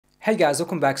Hey guys,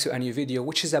 welcome back to a new video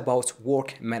which is about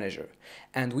Work Manager.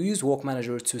 And we use Work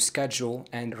Manager to schedule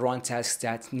and run tasks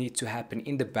that need to happen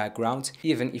in the background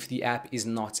even if the app is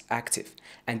not active.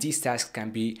 And these tasks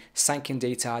can be syncing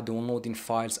data, downloading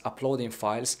files, uploading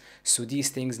files. So these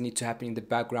things need to happen in the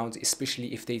background,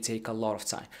 especially if they take a lot of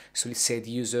time. So let's say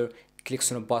the user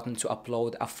clicks on a button to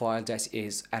upload a file that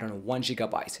is, I don't know, 1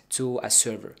 GB to a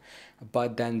server.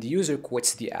 But then the user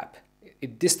quits the app.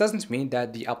 This doesn't mean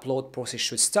that the upload process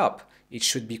should stop. It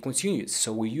should be continued.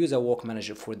 So we use a work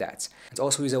manager for that. And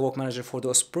also use a work manager for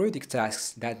those periodic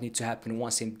tasks that need to happen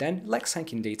once and then, like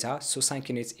syncing data. So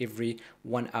syncing it every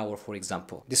 1 hour, for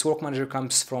example. This work manager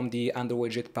comes from the Underway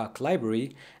Jetpack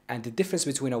library. And the difference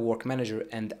between a work manager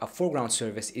and a foreground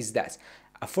service is that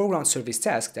a foreground service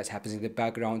task that happens in the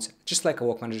background, just like a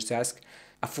work manager task,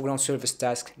 a foreground service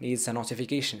task needs a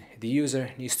notification. The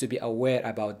user needs to be aware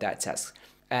about that task.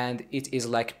 And it is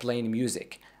like playing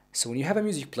music. So when you have a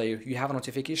music player, you have a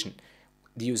notification.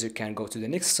 The user can go to the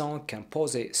next song, can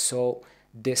pause it. So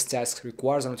this task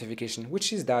requires a notification,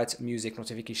 which is that music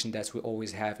notification that we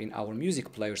always have in our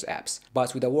music players apps.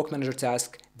 But with a work manager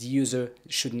task, the user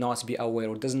should not be aware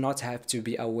or does not have to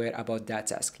be aware about that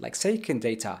task. Like syncing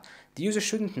data, the user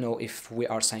shouldn't know if we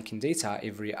are syncing data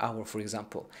every hour, for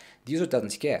example. The user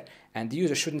doesn't care, and the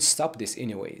user shouldn't stop this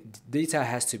anyway. Data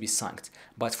has to be synced.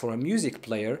 But for a music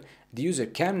player, the user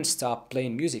can stop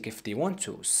playing music if they want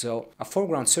to. So a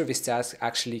foreground service task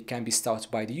actually can be stopped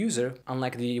by the user,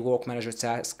 unlike the work manager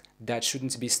task that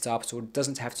shouldn't be stopped or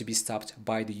doesn't have to be stopped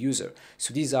by the user.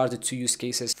 So these are the two use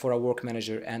cases for a work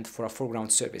manager and for a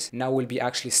foreground service. Now we'll be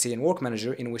actually seeing work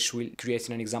manager, in which we'll create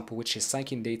an example which is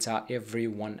syncing data every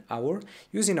 1 hour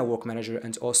using a work manager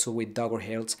and also with Dagger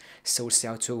Health. So we'll see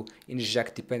how to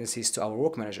inject dependencies to our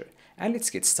work manager. And let's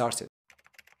get started.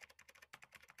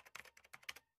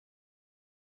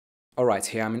 Alright,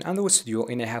 here I'm in Underway Studio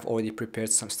and I have already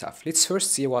prepared some stuff. Let's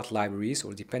first see what libraries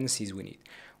or dependencies we need.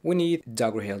 We need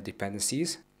Dagger Health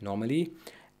dependencies normally,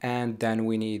 and then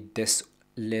we need this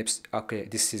libs. Okay,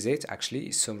 this is it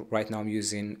actually. So right now I'm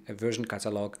using a version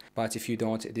catalog, but if you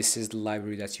don't, this is the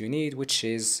library that you need, which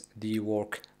is the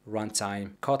work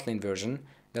runtime Kotlin version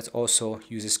that also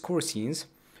uses coroutines.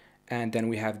 And then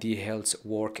we have the health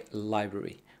work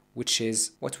library, which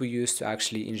is what we use to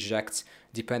actually inject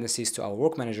dependencies to our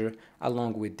work manager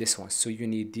along with this one. So you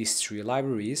need these 3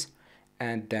 libraries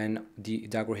and then the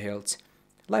Dagger Health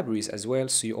libraries as well.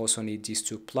 So you also need these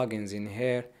 2 plugins in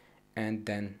here, and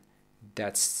then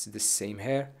that's the same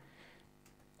here.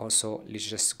 Also, let's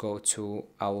just go to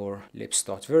our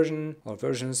libs.version or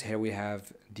versions. Here we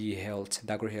have the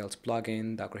Dagger Health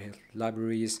plugin, Dagger Health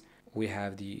libraries. We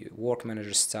have the work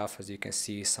manager stuff, as you can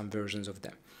see, some versions of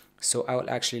them. So I will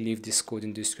actually leave this code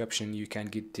in the description. You can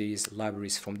get these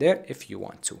libraries from there if you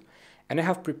want to. And I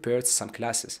have prepared some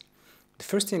classes. The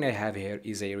first thing I have here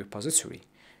is a repository,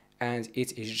 and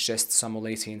it is just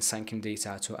simulating syncing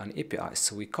data to an API.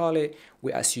 So we call it,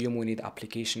 we assume we need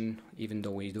application, even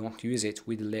though we don't use it.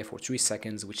 We delay for 3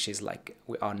 seconds, which is like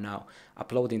we are now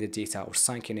uploading the data or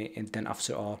syncing it, and then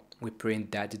after all, we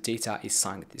print that the data is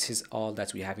synced. This is all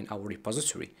that we have in our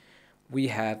repository. We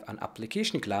have an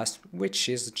application class, which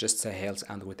is just a health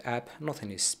Android app.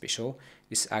 Nothing is special.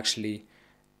 This actually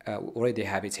we already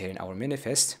have it here in our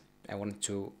manifest. I want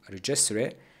to register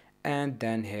it, and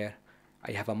then here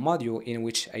I have a module in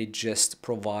which I just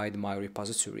provide my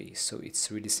repository. So it's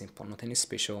really simple, nothing is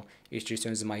special. It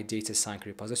returns my data sync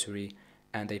repository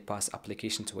and I pass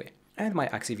application to it, and my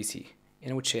activity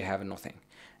in which I have nothing.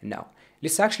 Now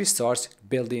let's actually start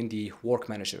building the work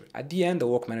manager. At the end, the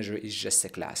work manager is just a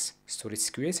class. So let's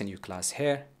create a new class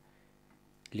here.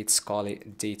 Let's call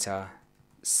it data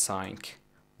sync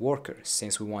worker,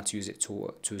 since we want to use it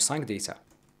to sync data.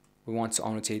 We want to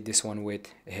annotate this one with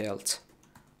health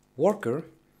worker,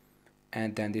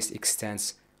 and then this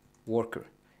extends worker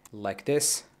like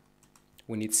this.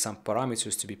 We need some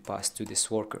parameters to be passed to this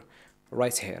worker.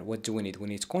 Right here, what do we need? We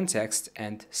need context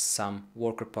and some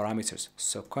worker parameters.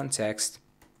 So context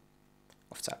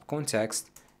of type context,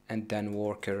 and then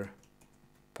worker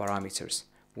parameters.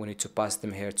 We need to pass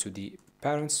them here to the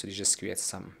parents. So we just create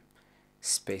some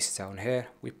space down here.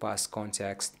 We pass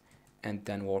context and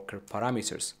then worker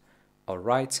parameters. All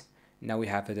right. Now we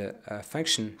have a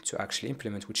function to actually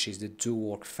implement, which is the do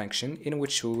work function, in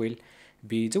which we will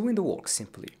be doing the work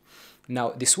simply. Now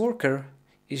this worker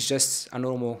is just a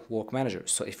normal work manager.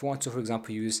 So if we want to, for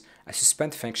example, use a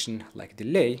suspend function like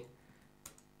delay,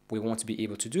 we won't be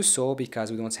able to do so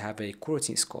because we don't have a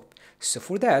coroutine scope. So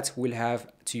for that, we'll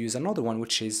have to use another one,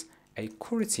 which is a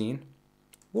coroutine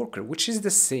worker, which is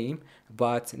the same,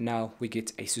 but now we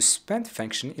get a suspend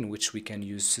function in which we can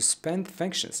use suspend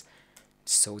functions.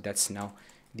 So that's now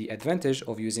the advantage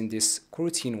of using this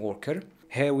coroutine worker.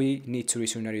 Here we need to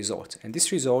return a result, and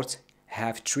this result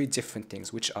have three different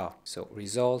things, which are so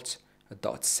result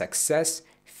dot success,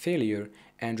 failure,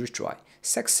 and retry.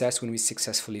 Success when we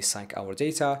successfully sync our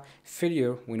data,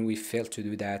 failure when we fail to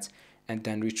do that, and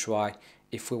then retry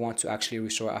if we want to actually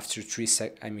retry after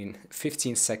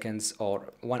 15 seconds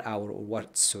or 1 hour or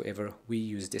whatsoever. We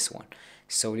use this one.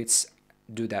 So let's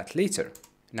do that later.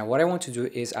 Now what I want to do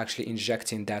is actually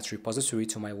injecting that repository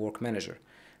to my work manager.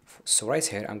 So right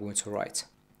here I'm going to write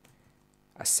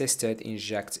assisted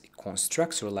inject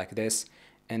constructor like this,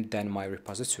 and then my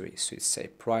repository. So it's a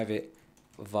private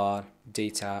var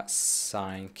data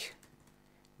sync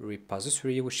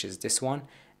repository, which is this one.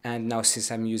 And now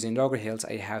since I'm using Loggerheads,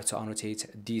 I have to annotate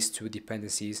these two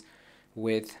dependencies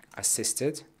with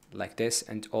assisted like this,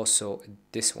 and also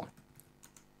this one.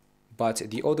 But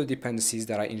the other dependencies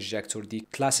that I inject, or the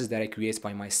classes that I create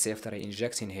by myself that I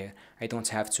inject in here, I don't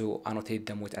have to annotate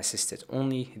them with assisted.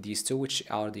 Only these two, which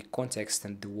are the context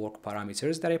and the work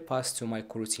parameters that I pass to my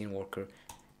coroutine worker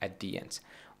at the end.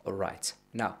 All right,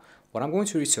 now what I'm going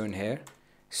to return here,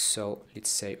 so let's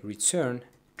say return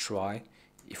try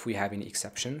if we have any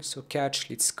exception. So catch,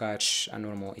 let's catch a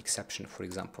normal exception, for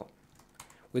example.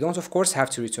 We don't of course have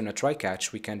to return a try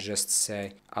catch. We can just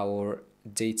say our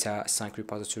data sync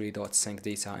repository dot sync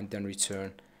data and then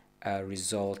return a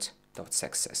result dot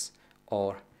success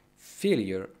or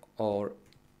failure or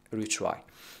retry.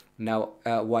 Now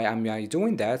why am I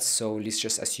doing that? So let's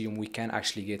just assume we can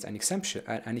actually get an exception.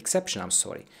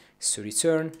 So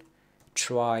return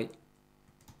try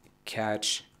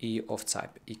catch e of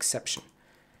type exception.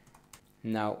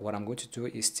 Now what I'm going to do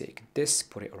is take this,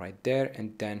 put it right there,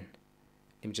 and then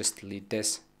let me just delete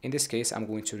this. In this case I'm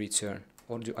going to return,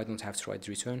 or I don't have to write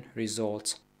return,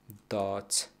 result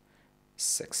dot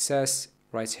success,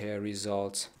 right here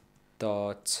result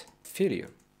dot failure.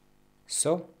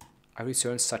 So I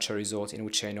return such a result in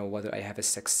which I know whether I have a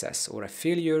success or a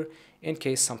failure in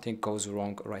case something goes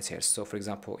wrong right here. So for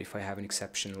example, if I have an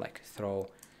exception like throw,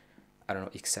 I don't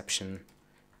know, exception,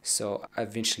 so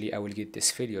eventually I will get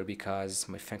this failure because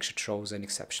my function throws an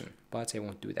exception, but I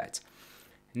won't do that.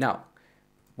 Now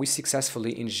we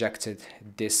successfully injected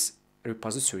this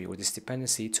repository or this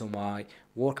dependency to my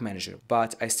work manager,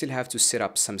 but I still have to set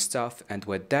up some stuff, and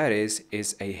what that is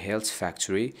a health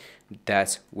factory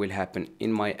that will happen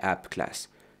in my app class.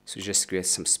 So just create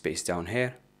some space down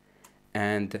here,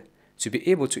 and to be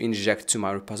able to inject to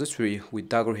my repository with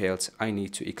Dagger Health, I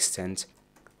need to extend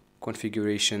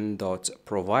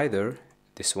configuration.provider,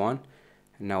 this one.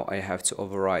 Now I have to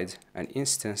override an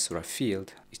instance or a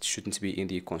field. It shouldn't be in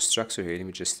the constructor here. Let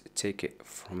me just take it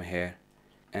from here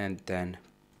and then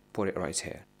put it right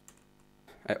here.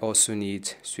 I also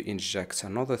need to inject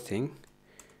another thing,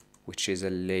 which is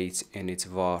a late init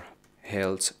var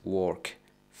health work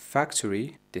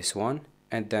factory, this one,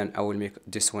 and then I will make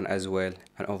this one as well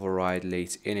an override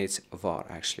late init var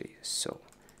actually. So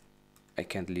I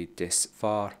can delete this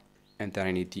var, and then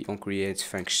I need the onCreate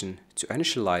function to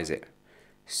initialize it.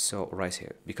 So right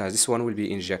here, because this one will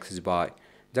be injected by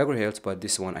Dagger Health, but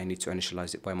this one I need to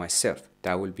initialize it by myself.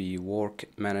 That will be work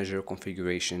manager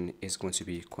configuration is going to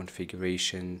be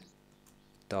configuration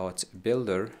dot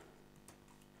builder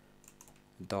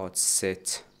dot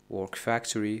set work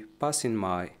factory, pass in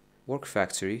my work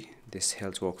factory, this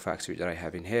health work factory that I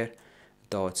have in here,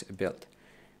 dot build.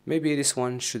 Maybe this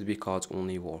one should be called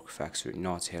only work factory,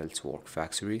 not health work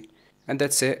factory. And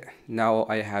that's it. Now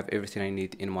I have everything I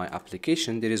need in my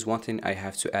application. There is one thing I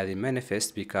have to add in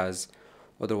manifest because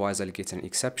otherwise I'll get an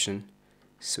exception.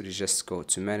 So you just go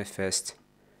to manifest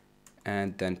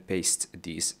and then paste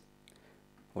these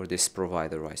or this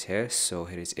provider right here. So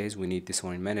here it is. We need this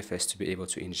one in manifest to be able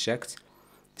to inject.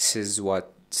 This is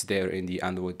what's there in the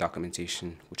Android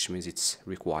documentation, which means it's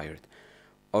required.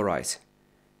 All right.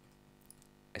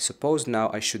 I suppose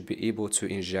now I should be able to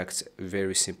inject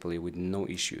very simply with no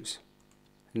issues.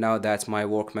 Now that my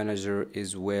work manager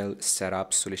is well set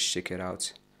up, so let's check it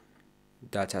out.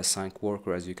 Data sync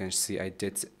worker, as you can see, I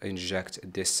did inject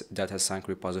this data sync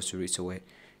repository away,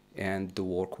 and the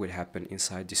work will happen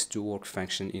inside this do work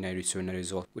function in a return a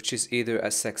result, which is either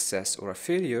a success or a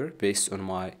failure based on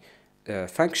my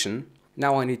function.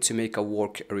 Now I need to make a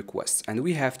work request, and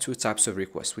we have two types of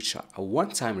requests, which are a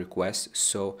one-time request,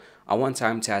 so a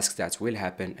one-time task that will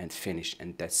happen and finish,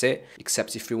 and that's it,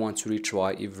 except if we want to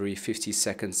retry every 50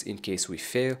 seconds in case we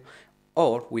fail.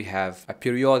 Or we have a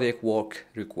periodic work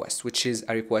request, which is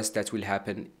a request that will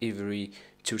happen every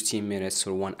 13 minutes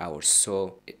or 1 hour,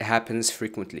 so it happens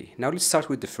frequently. Now let's start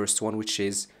with the first one, which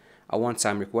is a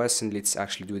one-time request, and let's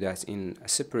actually do that in a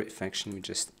separate function. We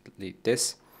just delete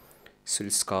this. So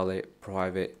let's call it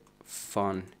private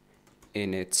fun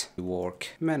init work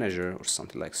manager or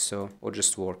something like so, or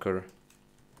just worker.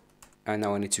 And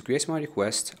now I need to create my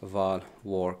request. Val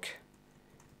work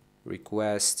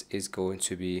request is going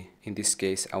to be, in this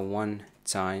case, a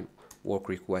one-time work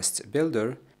request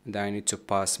builder. And then I need to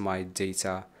pass my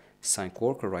data sync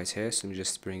worker right here. So let me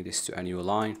just bring this to a new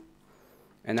line.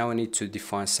 And now I need to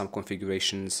define some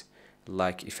configurations,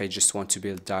 like if I just want to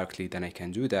build directly, then I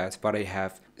can do that, but I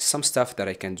have some stuff that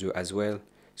I can do as well.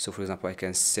 So for example, I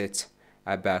can set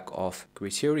a back off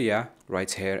criteria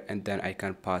right here, and then I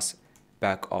can pass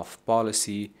back off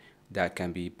policy. That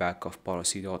can be back off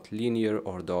policy dot linear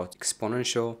or dot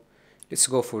exponential. Let's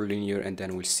go for linear, and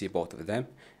then we'll see both of them.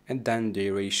 And then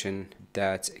duration,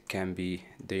 that can be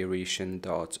duration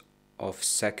dot of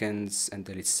seconds, and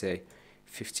then let's say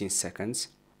 15 seconds.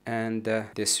 And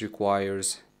this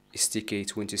requires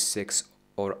STK26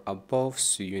 or above,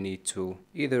 so you need to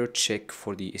either check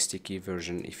for the STK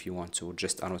version if you want to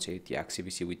just annotate the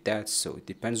activity with that. So it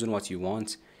depends on what you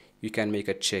want. You can make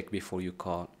a check before you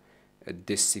call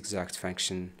this exact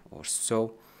function or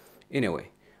so. Anyway,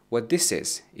 what this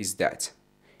is that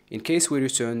in case we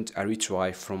returned a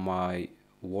retry from my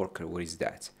worker, what is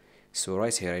that? So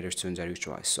right here I returned a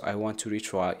retry, so I want to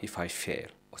retry if I fail.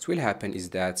 What will happen is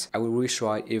that I will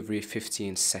retry every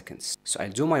 15 seconds. So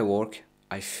I'll do my work,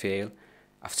 I fail,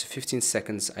 after 15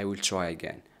 seconds I will try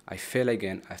again, I fail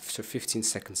again, after 15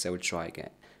 seconds I will try again,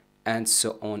 and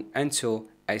so on until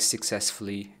I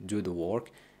successfully do the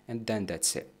work, and then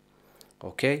that's it.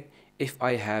 Okay, if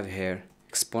I have here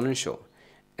exponential,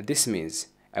 this means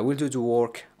I will do the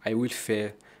work, I will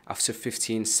fail, after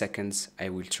 15 seconds I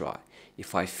will try.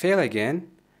 If I fail again,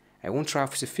 I won't try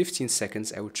after 15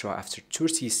 seconds, I will try after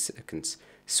 30 seconds,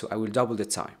 so I will double the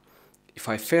time. If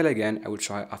I fail again, I will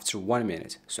try after 1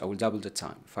 minute, so I will double the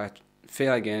time. If I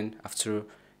fail again, after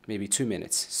maybe 2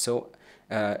 minutes, so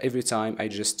every time I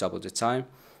just double the time.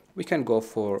 We can go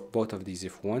for both of these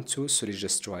if we want to, so let's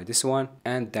just try this one,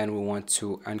 and then we want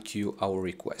to enqueue our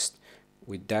request.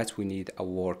 With that, we need a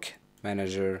work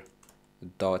manager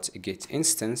dot get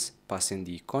instance, passing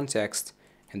the context,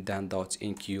 and then dot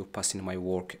enqueue, passing my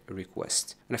work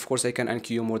request. And of course I can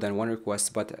enqueue more than one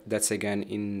request, but that's again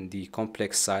in the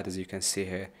complex side. As you can see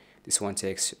here, this one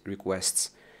takes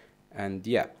requests. And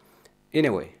yeah,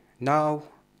 anyway, now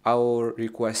our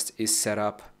request is set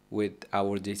up with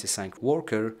our data sync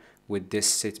worker with this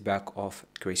set back of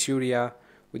criteria.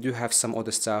 We do have some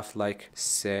other stuff like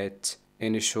set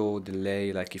initial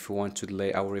delay, like if we want to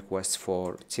delay our request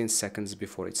for 10 seconds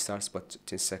before it starts, but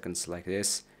 10 seconds like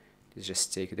this. Let's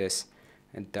just take this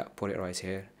and put it right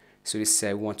here. So let's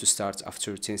say we want to start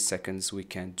after 10 seconds, we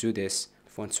can do this.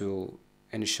 If we want to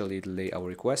initially delay our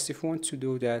request, if we want to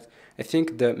do that, I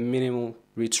think the minimum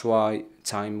retry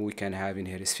time we can have in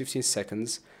here is 15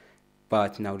 seconds,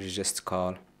 but now let's just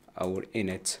call our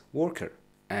init worker.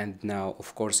 And now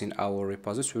of course in our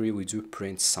repository we do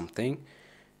print something.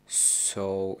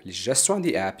 So let's just run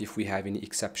the app. If we have any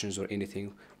exceptions or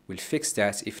anything, we'll fix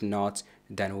that. If not,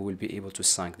 then we will be able to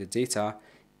sync the data.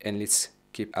 And let's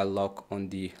keep a lock on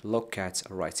the logcat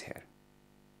right here.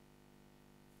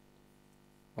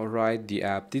 Alright, the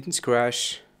app didn't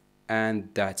crash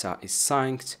and data is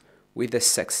synced with a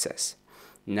success.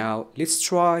 Now let's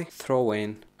try throw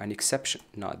in an exception,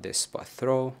 not this, but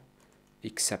throw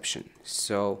exception.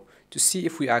 So to see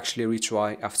if we actually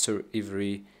retry after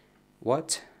every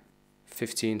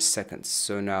 15 seconds.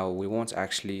 So now we won't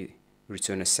actually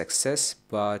return a success,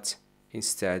 but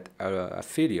instead a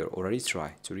failure or a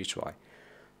retry to retry.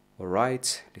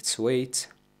 Alright, let's wait.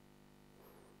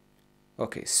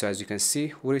 Okay, so as you can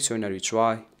see, we return a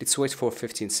retry. Let's wait for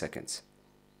 15 seconds.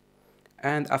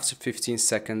 And after 15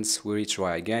 seconds, we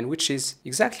retry again, which is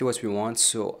exactly what we want.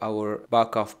 So our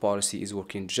backup policy is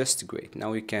working just great.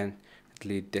 Now we can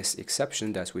delete this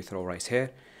exception that we throw right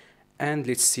here. And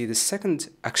let's see the second,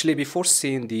 actually before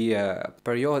seeing the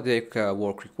periodic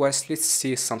work request, let's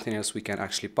see something else we can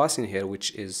actually pass in here,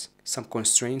 which is some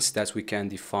constraints that we can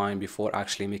define before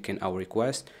actually making our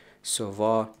request. So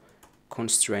var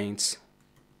constraints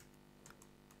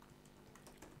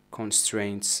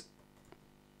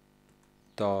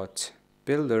dot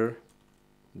builder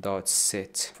dot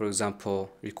set, for example,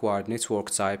 required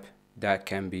network type, that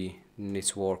can be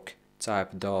network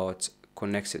type dot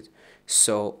connected.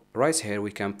 So right here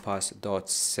we can pass dot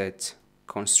set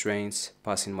constraints,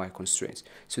 passing my constraints.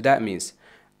 So that means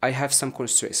I have some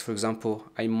constraints. For example,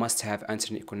 I must have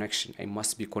internet connection, I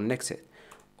must be connected,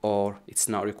 or it's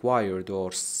not required,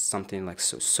 or something like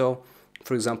so. So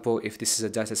for example, if this is a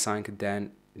data sync,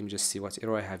 then let me just see what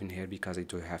error I have in here, because I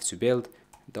do have to build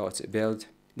dot build.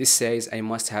 This says I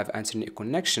must have internet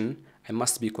connection, I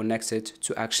must be connected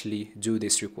to actually do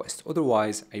this request,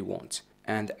 otherwise I won't.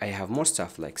 And I have more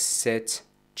stuff like set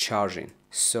charging.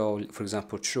 So for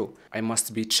example, true, I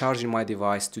must be charging my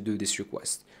device to do this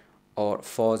request, or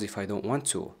false if I don't want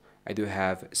to. I do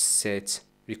have set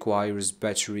requires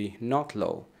battery not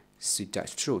low. See,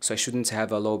 that's true. So I shouldn't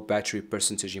have a low battery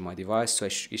percentage in my device, so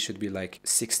it should be like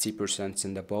 60%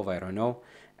 and above, I don't know.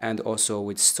 And also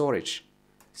with storage,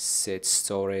 set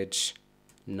storage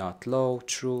not low,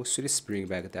 true. So let's bring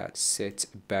back that set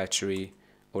battery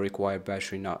or require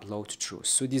battery not low to true.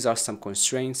 So these are some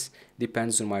constraints,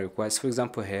 depends on my request. For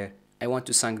example, here I want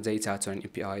to sync data to an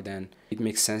API, then it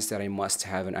makes sense that I must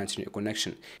have an internet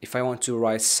connection. If I want to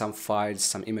write some files,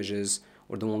 some images,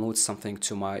 or download something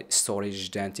to my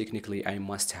storage, then technically I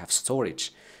must have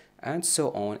storage, and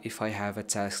so on. If I have a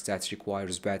task that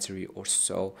requires battery or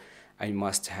so, I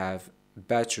must have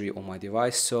battery on my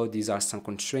device. So these are some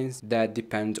constraints that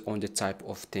depend on the type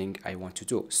of thing I want to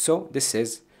do. So this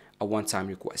is a one-time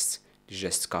request.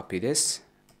 Just copy this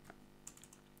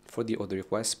for the other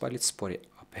request, but let's put it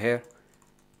up here.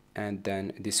 And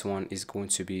then this one is going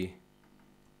to be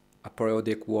a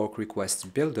periodic work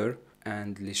request builder,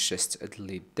 and let's just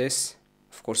delete this.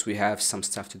 Of course, we have some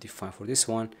stuff to define for this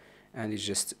one, and let's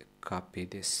just copy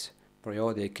this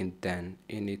periodic and then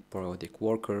init periodic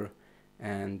worker,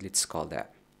 and let's call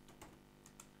that.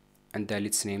 And then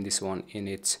let's name this one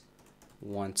init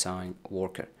one-time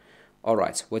worker. All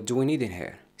right, what do we need in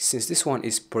here? Since this one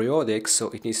is periodic, so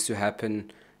it needs to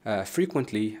happen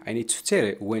frequently, I need to tell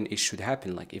it when it should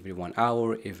happen, like every 1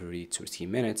 hour, every 30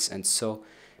 minutes, and so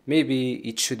maybe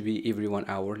it should be every 1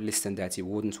 hour. Less than that it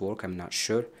wouldn't work, I'm not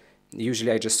sure.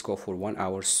 Usually I just go for 1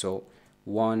 hour, so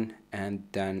 1 and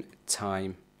then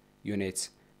time unit,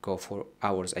 go for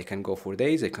hours. I can go for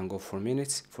days, I can go for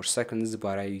minutes, for seconds,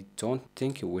 but I don't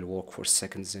think it will work for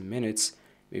seconds and minutes.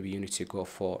 Maybe you need to go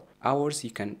for hours.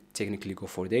 You can technically go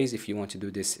for days if you want to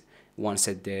do this once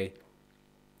a day.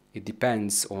 It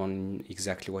depends on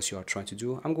exactly what you are trying to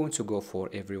do. I'm going to go for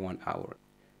every 1 hour.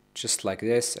 Just like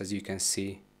this, as you can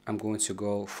see, I'm going to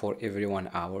go for every 1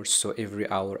 hour. So every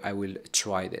hour I will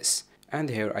try this. And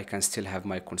here I can still have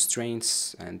my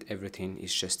constraints and everything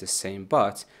is just the same,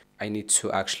 but I need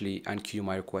to actually enqueue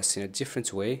my request in a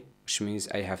different way, which means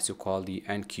I have to call the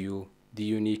enqueue the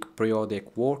unique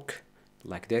periodic work.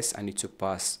 Like this, I need to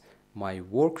pass my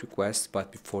work request,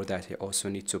 but before that I also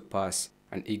need to pass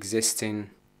an existing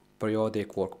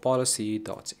periodic work policy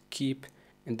dot keep,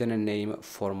 and then a name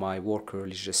for my worker.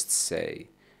 Let's just say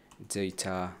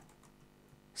data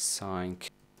sync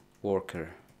worker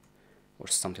or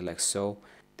something like so.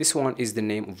 This one is the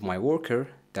name of my worker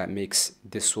that makes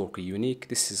this worker unique.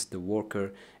 This is the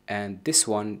worker, and this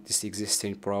one, this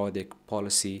existing periodic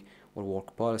policy or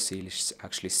work policy, let's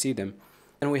actually see them.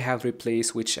 And we have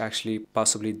replace, which actually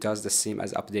possibly does the same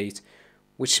as update,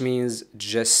 which means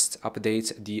just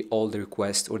update the old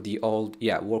request or the old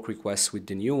work request with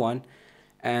the new one,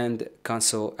 and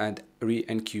cancel and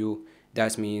re-enqueue.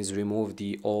 That means remove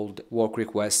the old work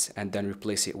request and then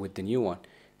replace it with the new one.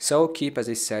 So keep, as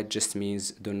I said, just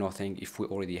means do nothing if we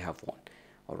already have one.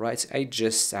 Alright, I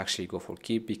just actually go for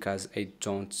keep because I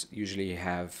don't usually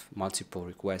have multiple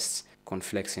requests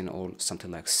conflicting or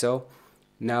something like so.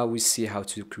 Now we see how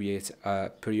to create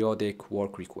a periodic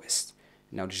work request.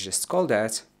 Now let's just call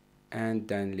that, and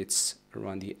then let's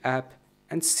run the app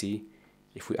and see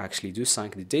if we actually do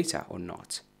sync the data or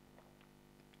not.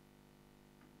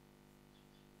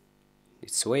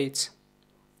 Let's wait.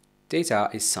 Data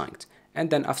is synced,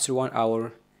 and then after 1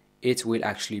 hour it will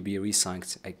actually be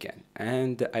resynced again,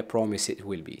 and I promise it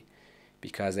will be,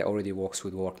 because I already worked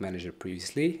with Work Manager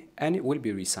previously, and it will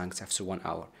be resynced after 1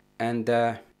 hour. And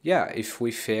yeah, if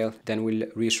we fail, then we'll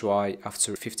retry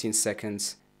after 15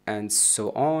 seconds and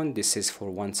so on. This is for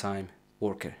one-time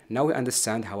worker. Now we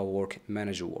understand how a Work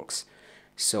Manager works.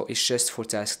 So it's just for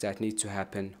tasks that need to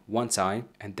happen one time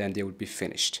and then they will be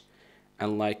finished.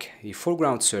 Unlike the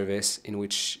foreground service, in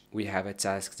which we have a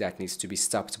task that needs to be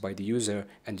stopped by the user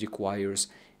and requires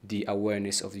the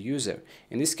awareness of the user.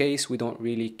 In this case, we don't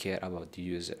really care about the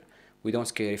user. We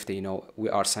don't care if they know we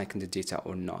are syncing the data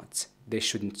or not. They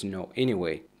shouldn't know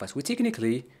anyway. But we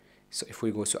technically, so if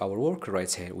we go to our worker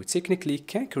right here, we technically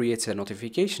can create a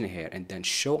notification here and then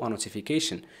show a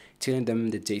notification telling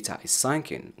them the data is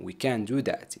syncing. We can do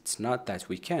that. It's not that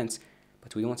we can't,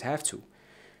 but we don't have to.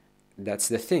 That's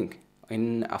the thing.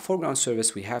 In a foreground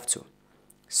service, we have to.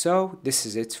 So this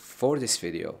is it for this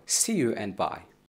video. See you and bye.